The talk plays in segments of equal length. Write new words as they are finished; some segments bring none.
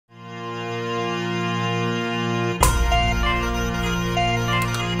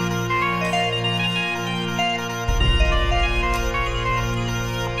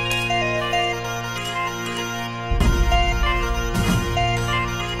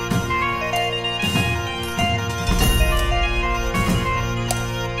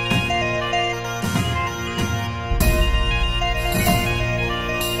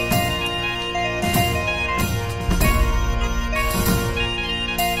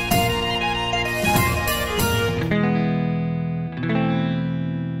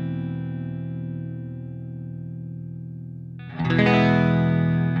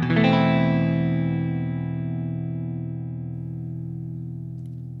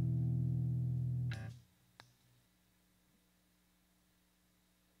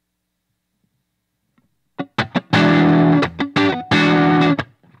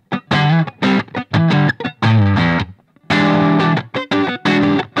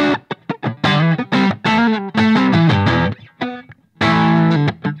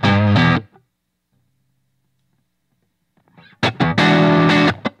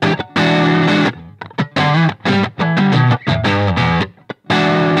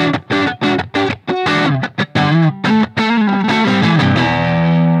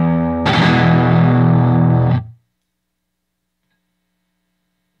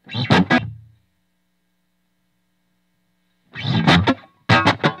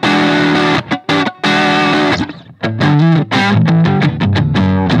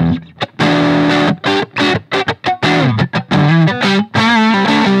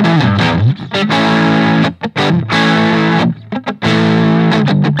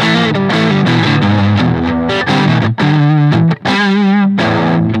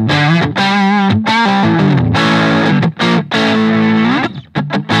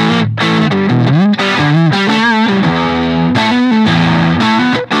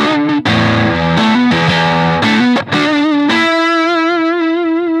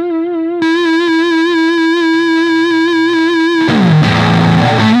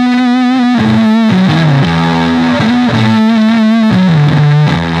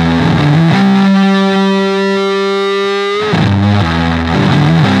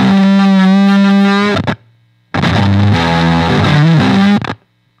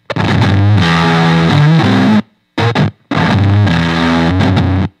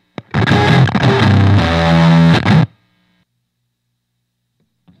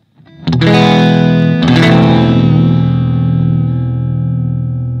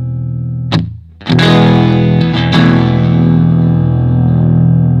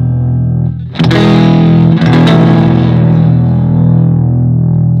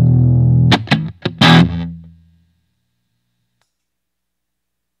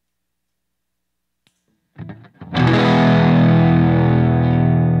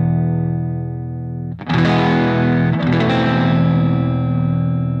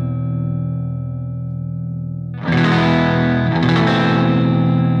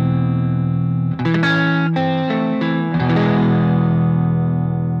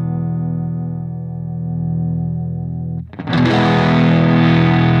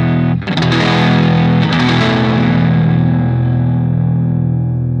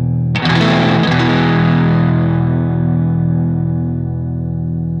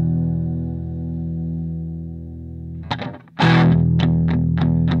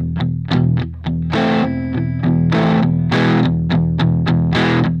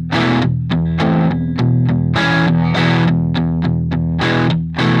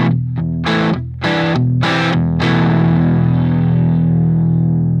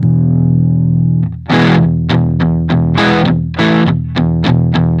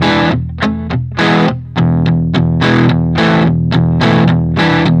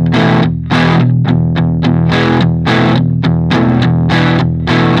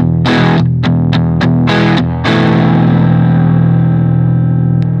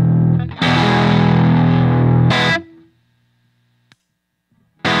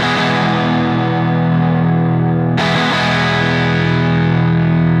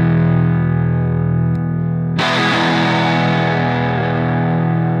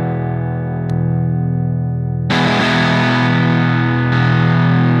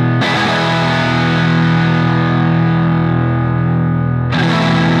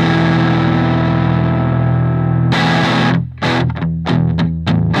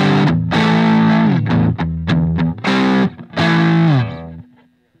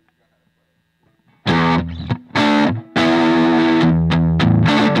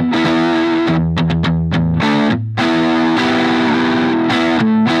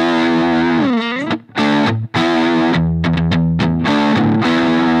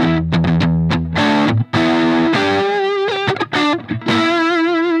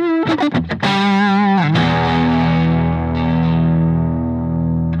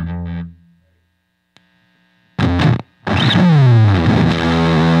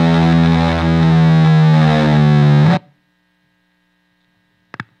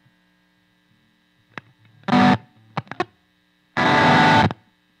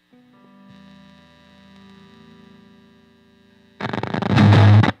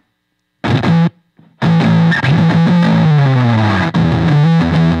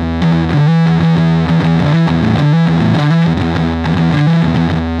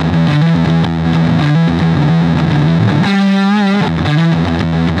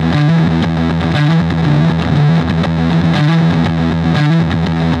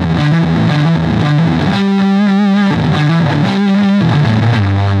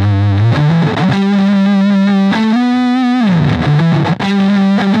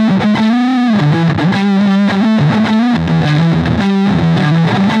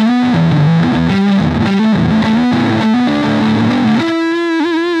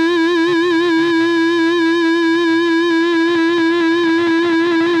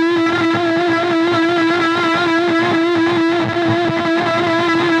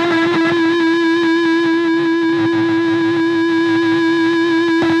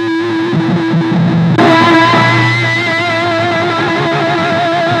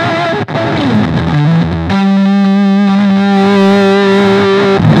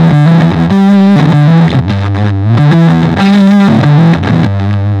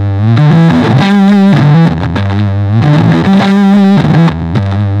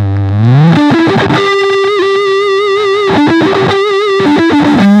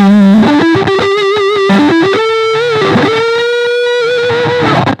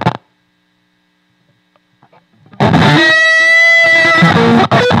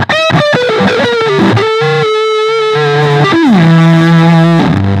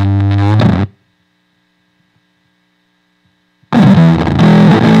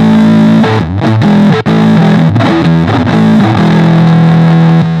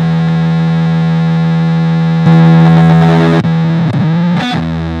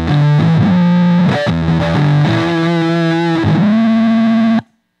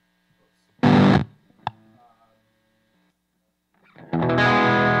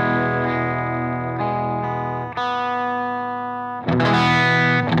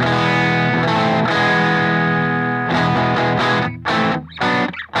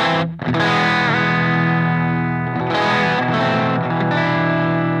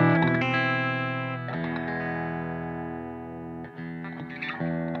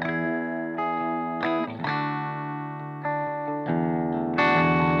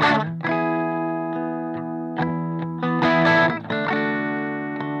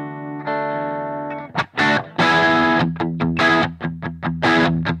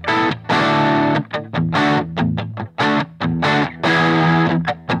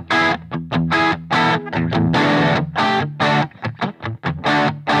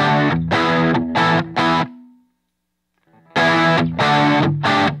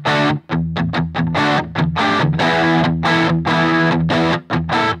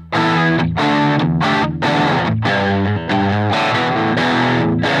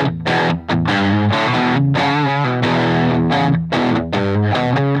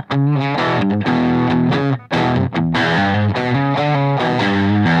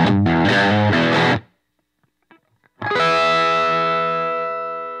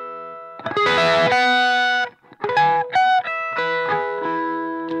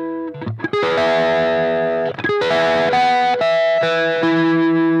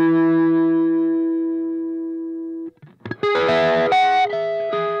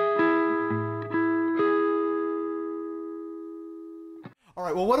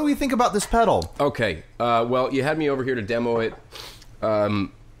right, well, what do we think about this pedal? Okay, well, you had me over here to demo it.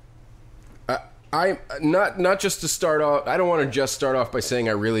 I not just to start off. I don't want to just start off by saying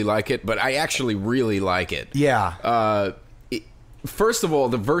I really like it, but I actually really like it. Yeah. First of all,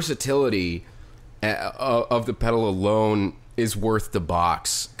 the versatility of the pedal alone is worth the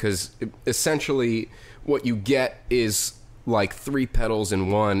box, because essentially what you get is like 3 pedals in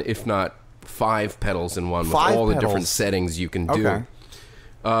one, if not 5 pedals in one, with all the different settings you can do.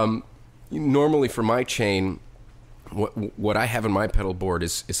 Okay. Normally for my chain, what I have in my pedal board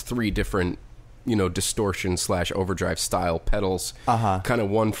is 3 different, distortion / overdrive style pedals, kind of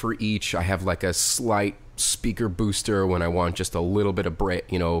one for each. I have like a slight speaker booster when I want just a little bit of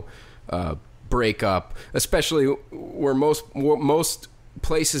break up, especially where most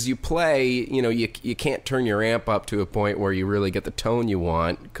places you play, you can't turn your amp up to a point where you really get the tone you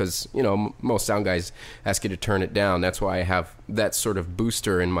want, because most sound guys ask you to turn it down. That's why I have that sort of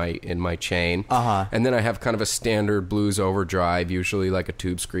booster in my chain. And then I have kind of a standard blues overdrive, usually like a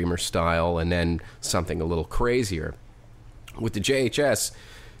Tube Screamer style, and then something a little crazier. With the JHS,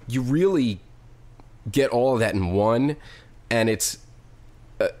 you really get all of that in one, and it's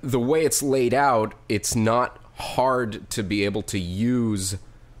the way it's laid out, it's not hard to be able to use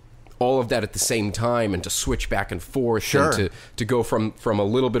all of that at the same time and to switch back and forth. Sure. And to go from a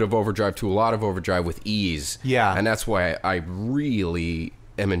little bit of overdrive to a lot of overdrive with ease. Yeah. And that's why I really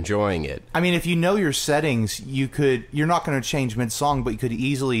am enjoying it. I mean, if you know your settings, you're not going to change mid-song, but you could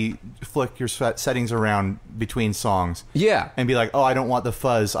easily flick your settings around between songs. Yeah. And be like, oh, I don't want the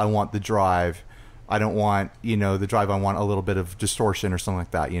fuzz, I want the drive. I don't want, the drive, I want a little bit of distortion or something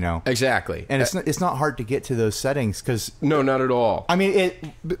like that, Exactly. And it's not hard to get to those settings, because... No, not at all. I mean,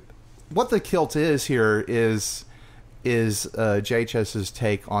 what the Kilt is here is JHS's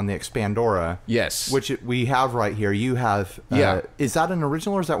take on the Expandora. Yes. Which we have right here. You have... yeah. Is that an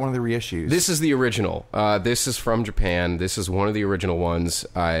original, or is that one of the reissues? This is the original. This is from Japan. This is one of the original ones.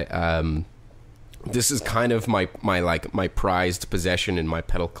 This is kind of my prized possession in my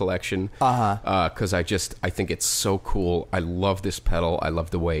pedal collection. Because I think it's so cool. I love this pedal. I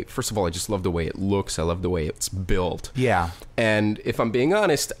love the way... First of all, I just love the way it looks. I love the way it's built. Yeah. And if I'm being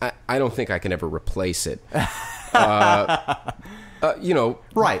honest, I don't think I can ever replace it. Right.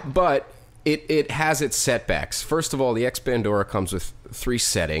 But it has its setbacks. First of all, the Expandora comes with 3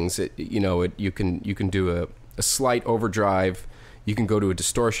 settings. You can do a slight overdrive, you can go to a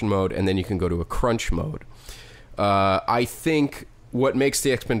distortion mode, and then you can go to a crunch mode. I think what makes the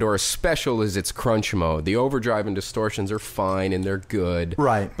Expandora special is its crunch mode. The overdrive and distortions are fine and they're good.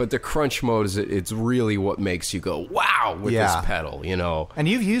 Right. But the crunch mode it's really what makes you go, wow, with this pedal, And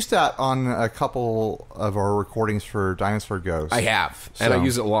you've used that on a couple of our recordings for Dinosaur Ghost. I have. So. And I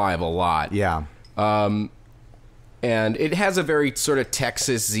use it live a lot. Yeah. And it has a very sort of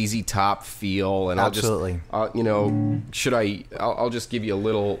Texas ZZ Top feel, and absolutely. I'll just give you a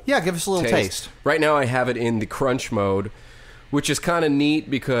little. Yeah, give us a little taste. Right now, I have it in the crunch mode, which is kind of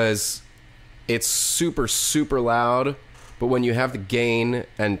neat because it's super, super loud. But when you have the gain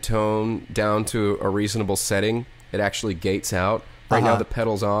and tone down to a reasonable setting, it actually gates out. Right now, the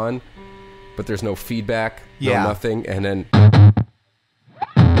pedal's on, but there's no feedback, no nothing, and then.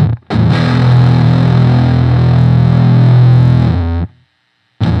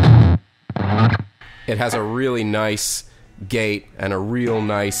 It has a really nice gate and a real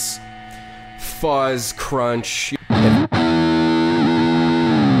nice fuzz crunch.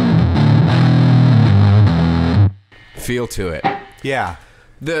 Feel to it. Yeah.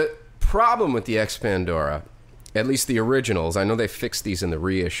 The problem with the Expandora, at least the originals, I know they fixed these in the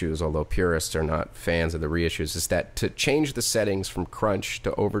reissues, although purists are not fans of the reissues, is that to change the settings from crunch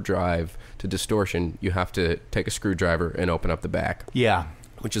to overdrive to distortion, you have to take a screwdriver and open up the back. Yeah.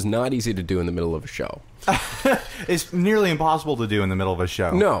 Which is not easy to do in the middle of a show. It's nearly impossible to do in the middle of a show.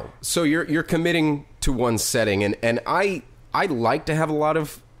 No. So you're committing to one setting, and I like to have a lot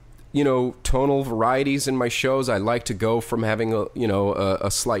of tonal varieties in my shows. I like to go from having a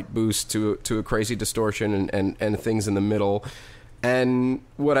slight boost to a crazy distortion and things in the middle. And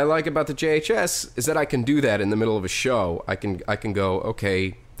what I like about the JHS is that I can do that in the middle of a show. I can go,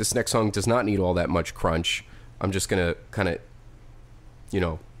 okay, this next song does not need all that much crunch. I'm just gonna kind of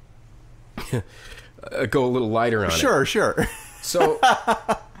go a little lighter on it. Sure. So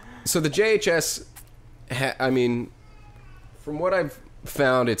the JHS, from what I've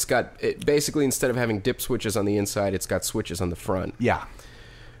found, it's got basically, instead of having dip switches on the inside, it's got switches on the front. Yeah.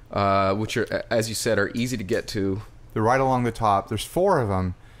 Which are, as you said, are easy to get to. They're right along the top. There's 4 of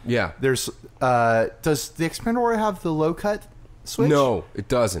them. Yeah. There's does the Expandora have the low cut switch? No, it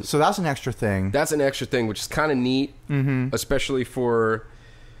doesn't. So that's an extra thing. That's an extra thing, which is kind of neat, especially for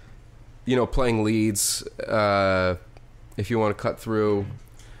playing leads, if you want to cut through.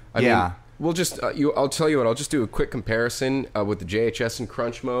 I mean, we'll just, I'll tell you what, I'll just do a quick comparison with the JHS in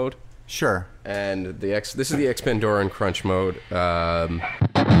crunch mode. Sure. And this is the X Pandora in crunch mode.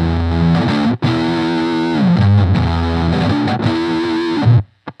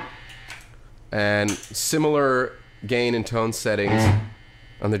 And similar gain and tone settings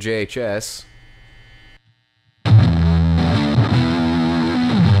on the JHS.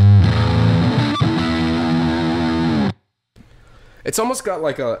 It's almost got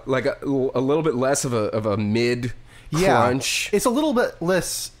like a little bit less of a mid crunch. It's a little bit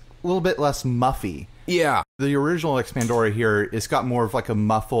less muffy. Yeah. The original X Pandora here, it's got more of like a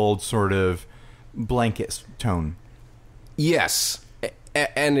muffled sort of blanket tone. Yes.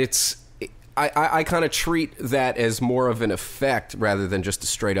 And I kind of treat that as more of an effect rather than just a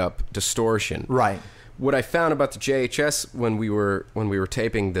straight up distortion. Right. What I found about the JHS when we were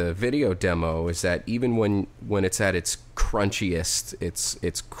taping the video demo is that even when it's at its crunchiest,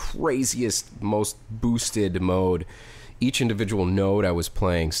 its craziest, most boosted mode, each individual note I was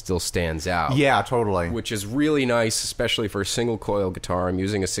playing still stands out. Yeah, totally. Which is really nice, especially for a single coil guitar. I'm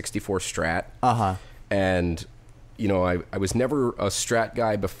using a 64 Strat. Uh-huh. And I was never a Strat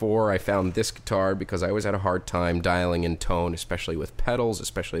guy before I found this guitar because I always had a hard time dialing in tone, especially with pedals,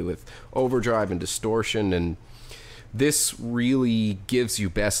 especially with overdrive and distortion. And this really gives you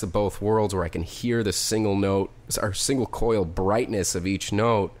best of both worlds, where I can hear the single note or single coil brightness of each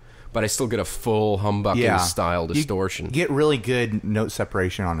note, but I still get a full humbucking style distortion. You get really good note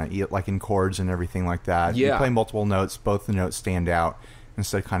separation on it, like in chords and everything like that. Yeah. You play multiple notes, both the notes stand out,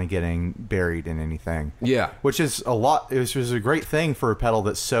 instead of kind of getting buried in anything. Yeah. Which is a lot. It was a great thing for a pedal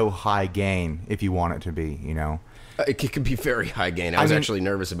that's so high gain, if you want it to be, It could be very high gain. I was actually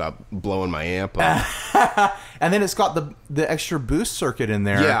nervous about blowing my amp up. And then it's got the extra boost circuit in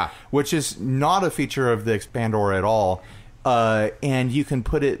there, which is not a feature of the X Pandora at all. And you can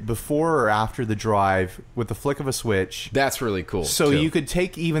put it before or after the drive with the flick of a switch. That's really cool. So you could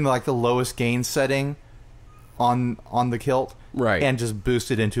take even like the lowest gain setting on the Kilt, right, and just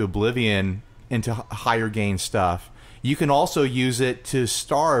boost it into oblivion, into higher gain stuff. You can also use it to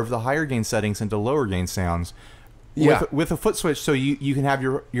starve the higher gain settings into lower gain sounds. Yeah. With a foot switch, so you can have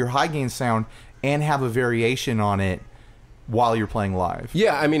your high gain sound and have a variation on it while you're playing live.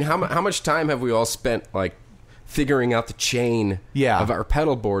 Yeah, I mean, how much time have we all spent like figuring out the chain of our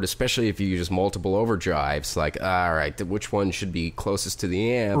pedal board, especially if you use multiple overdrives, like, all right, which one should be closest to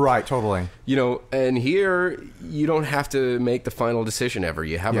the amp? Right, totally. And here, you don't have to make the final decision ever.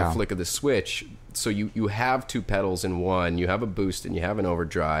 You have a flick of the switch, so you have two pedals in one. You have a boost and you have an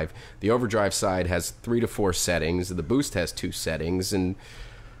overdrive. The overdrive side has 3 to 4 settings. The boost has 2 settings. And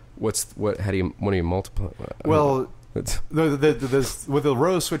what do you multiply? Well, with the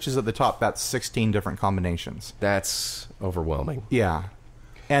row of switches at the top, that's 16 different combinations. That's overwhelming. Yeah.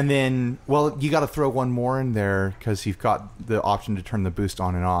 And then, well, you got to throw one more in there because you've got the option to turn the boost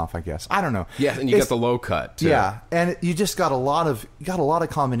on and off, I guess. I don't know. Yeah, and you got the low cut, too. Yeah, and you just got a lot of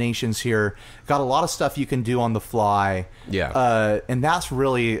combinations here. Got a lot of stuff you can do on the fly. Yeah. And that's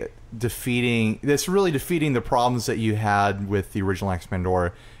really defeating the problems that you had with the original X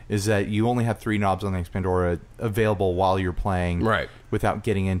Pandora, is that you only had 3 knobs on the X Pandora available while you're playing, right, without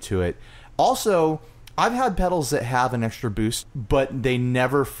getting into it. Also, I've had pedals that have an extra boost, but they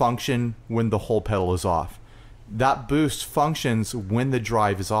never function when the whole pedal is off. That boost functions when the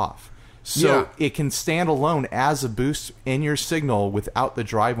drive is off. So it can stand alone as a boost in your signal without the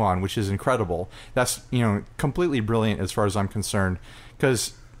drive on, which is incredible. That's, completely brilliant as far as I'm concerned,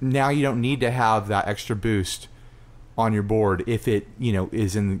 because now you don't need to have that extra boost on your board if it,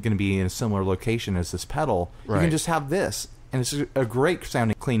 is going to be in a similar location as this pedal. Right. You can just have this. And it's a great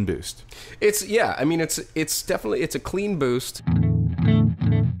sounding clean boost. It's definitely a clean boost.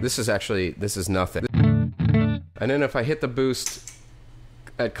 This is nothing. And then if I hit the boost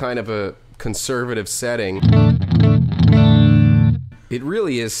at kind of a conservative setting, it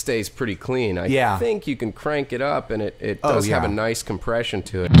really stays pretty clean. I think you can crank it up, and it does have a nice compression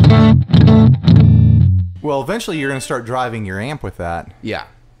to it. Well, eventually you're going to start driving your amp with that. Yeah.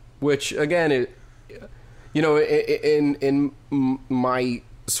 Which, again, in my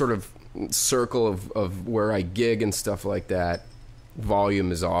sort of circle of where I gig and stuff like that,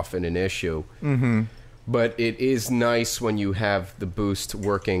 volume is often an issue. Mm-hmm. But it is nice when you have the boost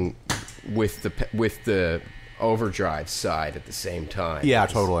working with the overdrive side at the same time. Yeah,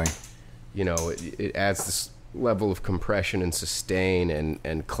 totally. It adds this level of compression and sustain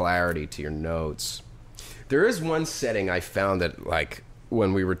and clarity to your notes. There is one setting I found that, like,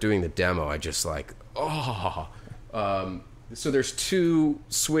 when we were doing the demo, I just like, So there's two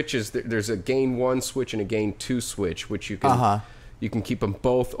switches. There's a gain 1 switch and a gain 2 switch, which you can you can keep them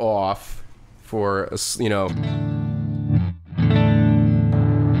both off for this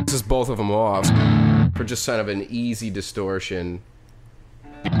is both of them off for just kind of an easy distortion,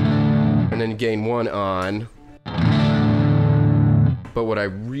 and then gain 1 on. But what I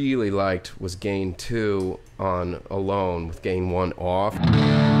really liked was gain 2 on alone with gain 1 off.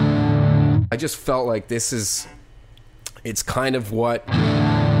 I just felt like it's kind of what...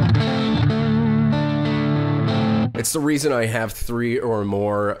 It's the reason I have 3 or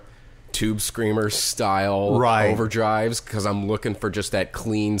more Tube Screamer style overdrives, because I'm looking for just that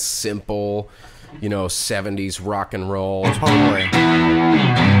clean, simple, 70s rock and roll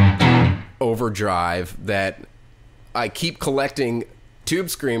overdrive that I keep collecting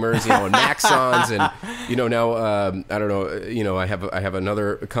Tube Screamers, and Maxons, and now I don't know, I have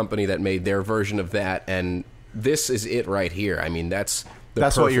another company that made their version of that, and this is it right here. I mean, that's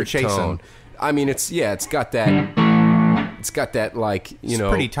what you're chasing. Tone. I mean, it's got that like it's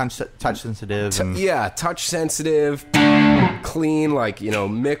pretty touch sensitive. Touch sensitive, clean, like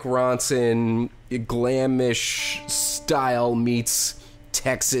Mick Ronson glamish style meets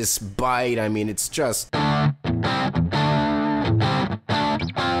Texas bite. I mean, it's just.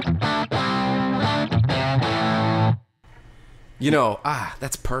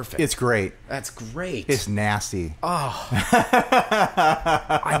 That's perfect. It's great. That's great. It's nasty. Oh.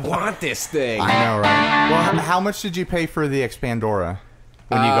 I want this thing. I know, right? Well, how much did you pay for the Expandora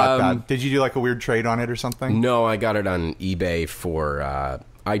when you got that? Did you do like a weird trade on it or something? No, I got it on eBay for,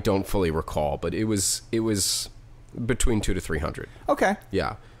 I don't fully recall, but it was between $200 to $300. Okay.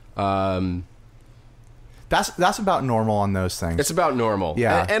 Yeah. That's about normal on those things. It's about normal.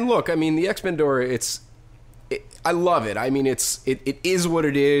 Yeah. And look, I mean, the Expandora, I love it. I mean, it is what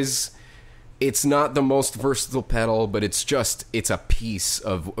it is. It's not the most versatile pedal, but it's a piece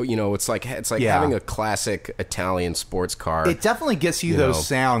of, it's like having a classic Italian sports car. It definitely gets you those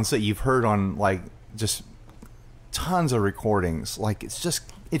sounds that you've heard on like just tons of recordings. Like it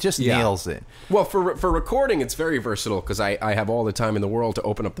just nails it. Well, for recording, it's very versatile because I have all the time in the world to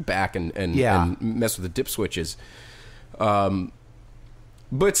open up the back and mess with the dip switches.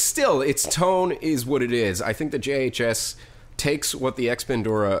 But still, its tone is what it is. I think the JHS takes what the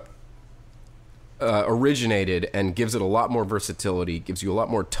Expandora originated and gives it a lot more versatility, gives you a lot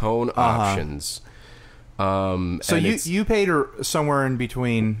more tone options. So you paid her somewhere in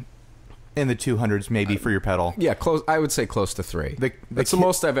between, in the 200s maybe for your pedal. Yeah, close. I would say close to 3. That's the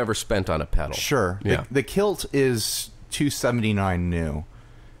most I've ever spent on a pedal. Sure. Yeah. The Kilt is $279 new,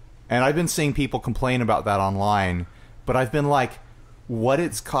 and I've been seeing people complain about that online, but I've been like, what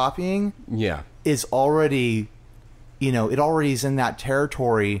it's copying is already, it already is in that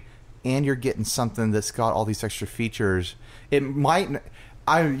territory, and you're getting something that's got all these extra features. It might,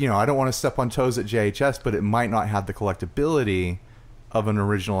 I don't want to step on toes at JHS, but it might not have the collectability of an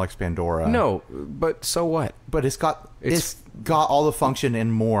original Expandora. No, but so what? But it's got all the function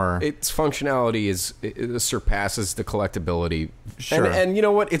and more. Its functionality it surpasses the collectability. Sure. And you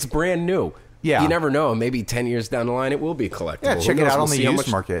know what? It's brand new. Yeah. You never know. Maybe 10 years down the line, it will be collectible. Yeah, check it out on the used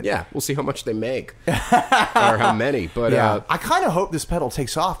market. Yeah, we'll see how much they make or how many. But I kind of hope this pedal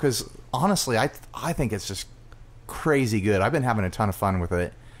takes off because, honestly, I think it's just crazy good. I've been having a ton of fun with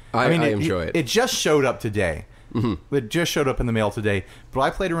it. I enjoy it. It just showed up today. Mm-hmm. It just showed up in the mail today. But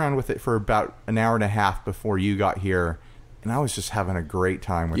I played around with it for about an hour and a half before you got here, and I was just having a great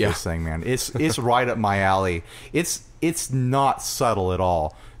time with this thing, man. It's right up my alley. It's not subtle at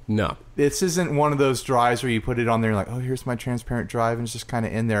all. No. This isn't one of those drives where you put it on there and like, oh, here's my transparent drive, and it's just kind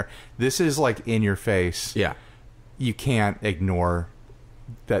of in there. This is like in your face. Yeah. You can't ignore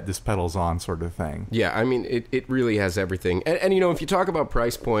that this pedal's on sort of thing. Yeah, I mean, it really has everything. And if you talk about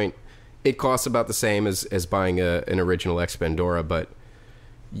price point, it costs about the same as buying an original Expandora, but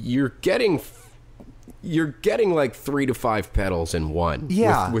you're getting like 3 to 5 pedals in one.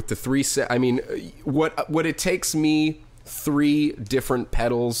 Yeah. With the 3 set. I mean, what it takes me 3 different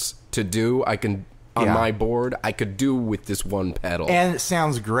pedals to do, I can on my board, I could do with this one pedal. And it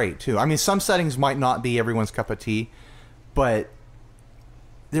sounds great too. I mean, some settings might not be everyone's cup of tea, but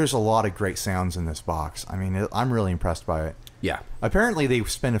there's a lot of great sounds in this box. I mean, I'm really impressed by it. Yeah. Apparently, they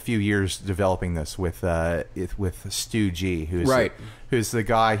spent a few years developing this with Stu G, who's the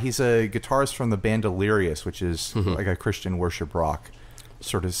guy. He's a guitarist from the band Delirious, which is like a Christian worship rock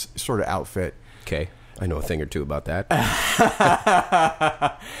sort of outfit. Okay, I know a thing or two about that.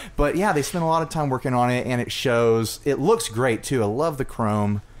 But yeah, they spent a lot of time working on it, and it shows. It looks great too. I love the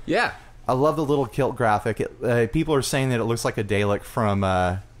chrome. Yeah. I love the little kilt graphic. People are saying that it looks like a Dalek from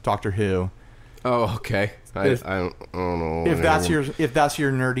Doctor Who. Oh, okay. I don't know. If that's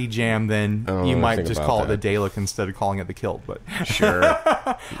your nerdy jam, then you might just call it the Dalek instead of calling it the Kilt. But sure,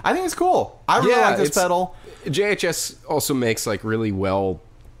 I think it's cool. I really like this pedal. JHS also makes like really well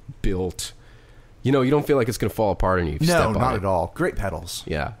built. You know, you don't feel like it's going to fall apart on you. If you step on not it. at all. Great pedals.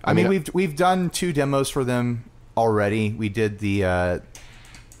 Yeah, I mean we've done 2 demos for them already. We did the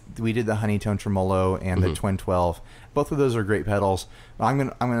Honeytone Tremolo and the Twin 12. Both of those are great pedals.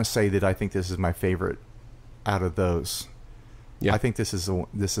 I'm gonna say that I think this is my favorite out of those. Yeah, I think this is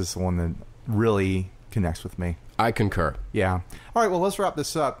the one that really connects with me. I concur. Yeah. All right. Well, let's wrap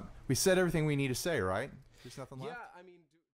this up. We said everything we need to say, right? There's nothing left. Yeah. I mean.